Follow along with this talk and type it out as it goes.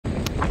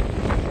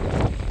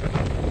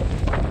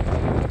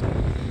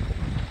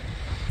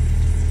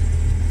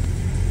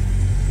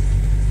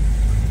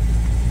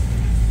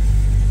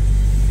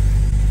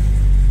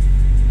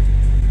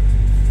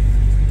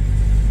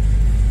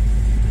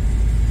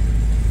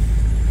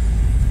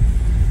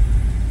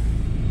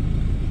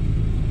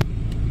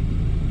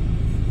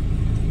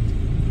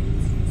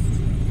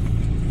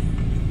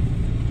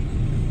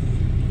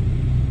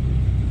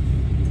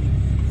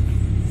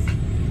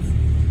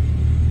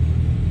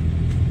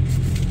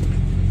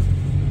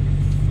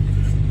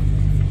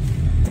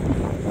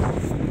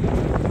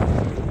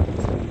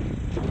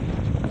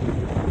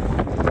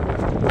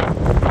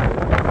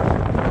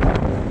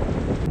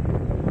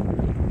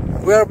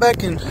We are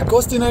back in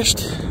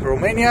Costinesti,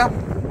 Romania,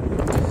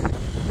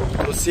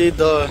 to see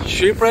the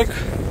shipwreck.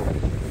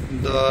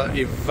 The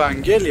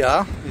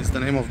Evangelia is the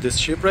name of this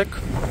shipwreck.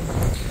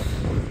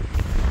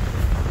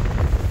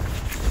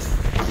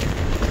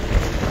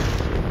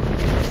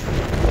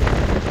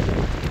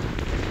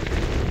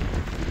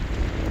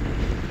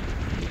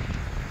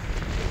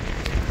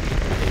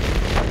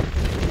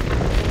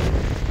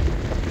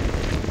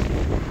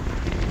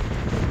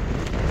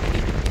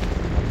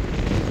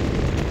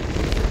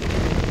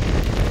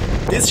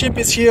 This ship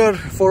is here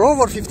for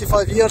over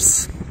 55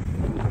 years.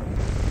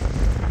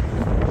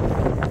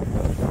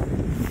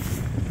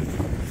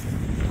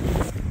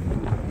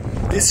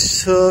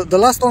 The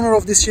last owner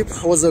of this ship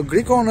was a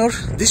Greek owner.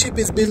 This ship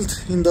is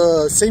built in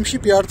the same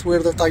shipyard where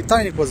the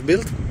Titanic was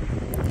built.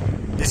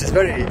 This is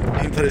very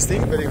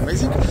interesting, very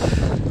amazing.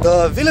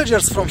 The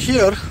villagers from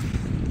here,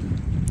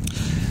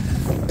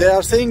 they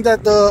are saying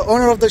that the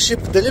owner of the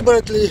ship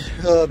deliberately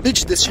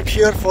beached this ship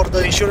here for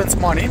the insurance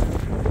money.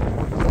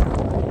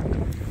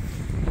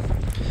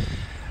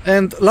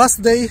 And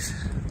last days,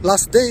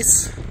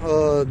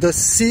 the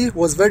sea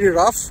was very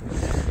rough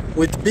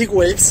with big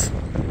waves,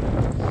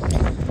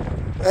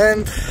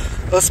 and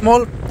a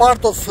small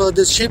part of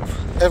this ship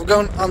have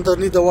gone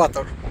underneath the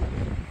water.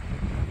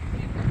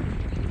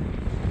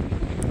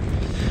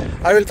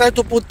 I will try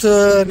to put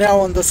now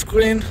on the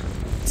screen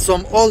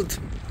some old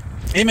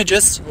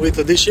images with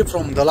this ship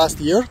from the last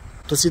year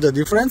to see the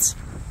difference.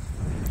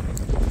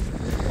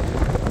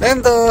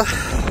 And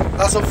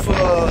as of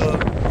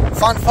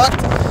fun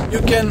fact, you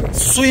can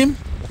swim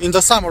in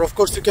the summer. Of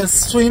course, you can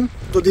swim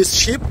to this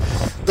ship.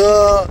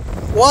 The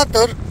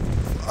water,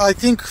 I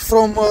think,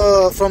 from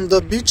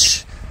the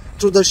beach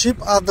to the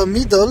ship at the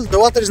middle, the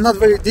water is not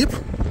very deep,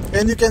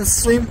 and you can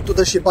swim to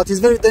the ship. But it's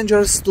very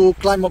dangerous to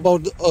climb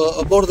aboard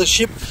the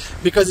ship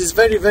because it's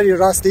very, very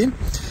rusty.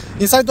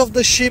 Inside of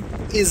the ship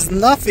is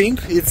nothing.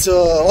 It's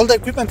all the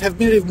equipment have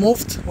been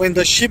removed when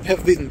the ship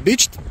have been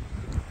beached.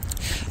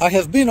 I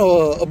have been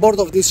aboard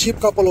of this ship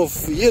a couple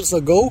of years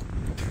ago.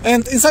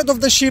 And inside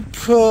of the ship,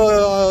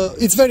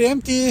 it's very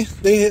empty.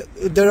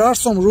 There are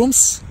some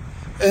rooms,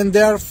 and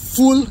they are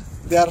full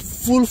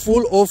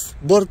of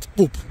bird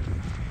poop.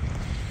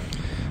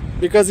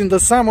 Because in the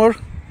summer,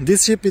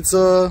 this ship is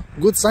a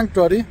good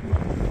sanctuary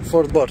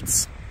for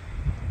birds.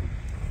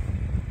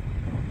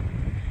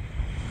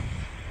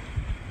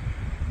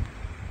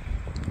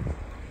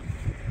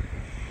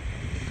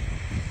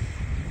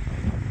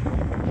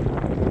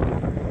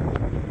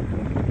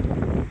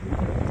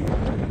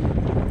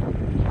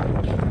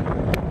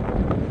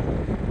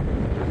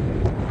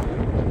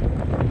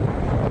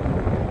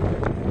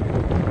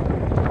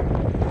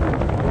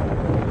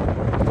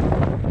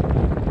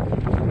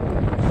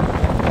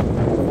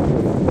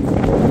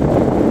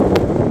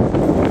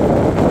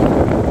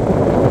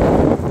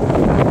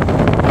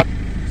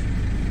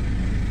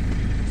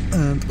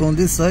 On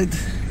this side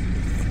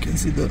you can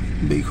see the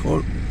big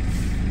hole.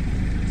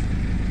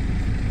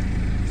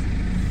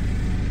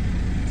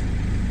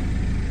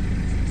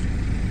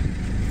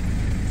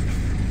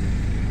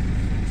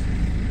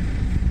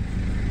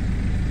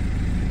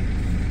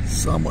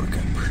 Summer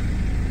camp.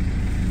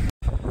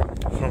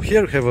 From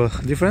here we have a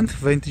different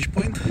vantage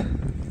point.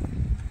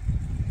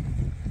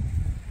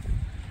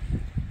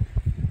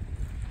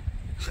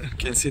 You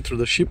can see through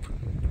the ship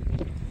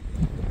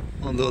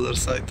on the other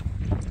side.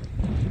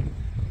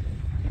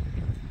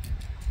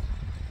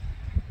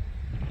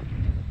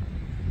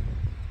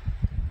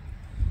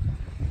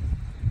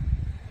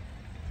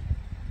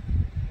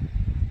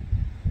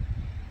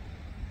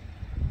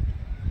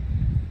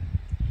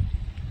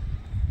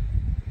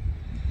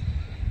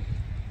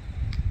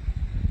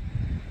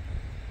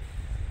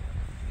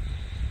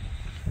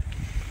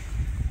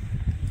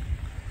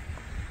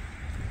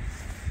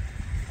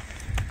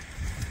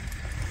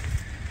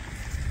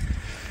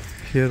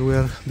 Here we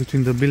are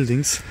between the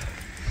buildings,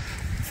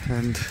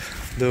 and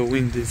the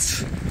wind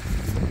is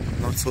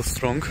not so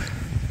strong,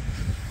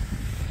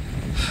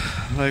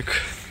 like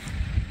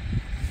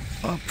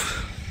up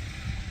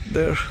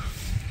there.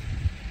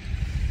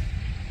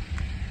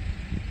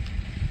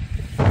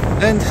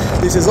 And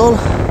this is all.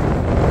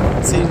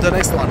 See you in the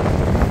next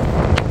one.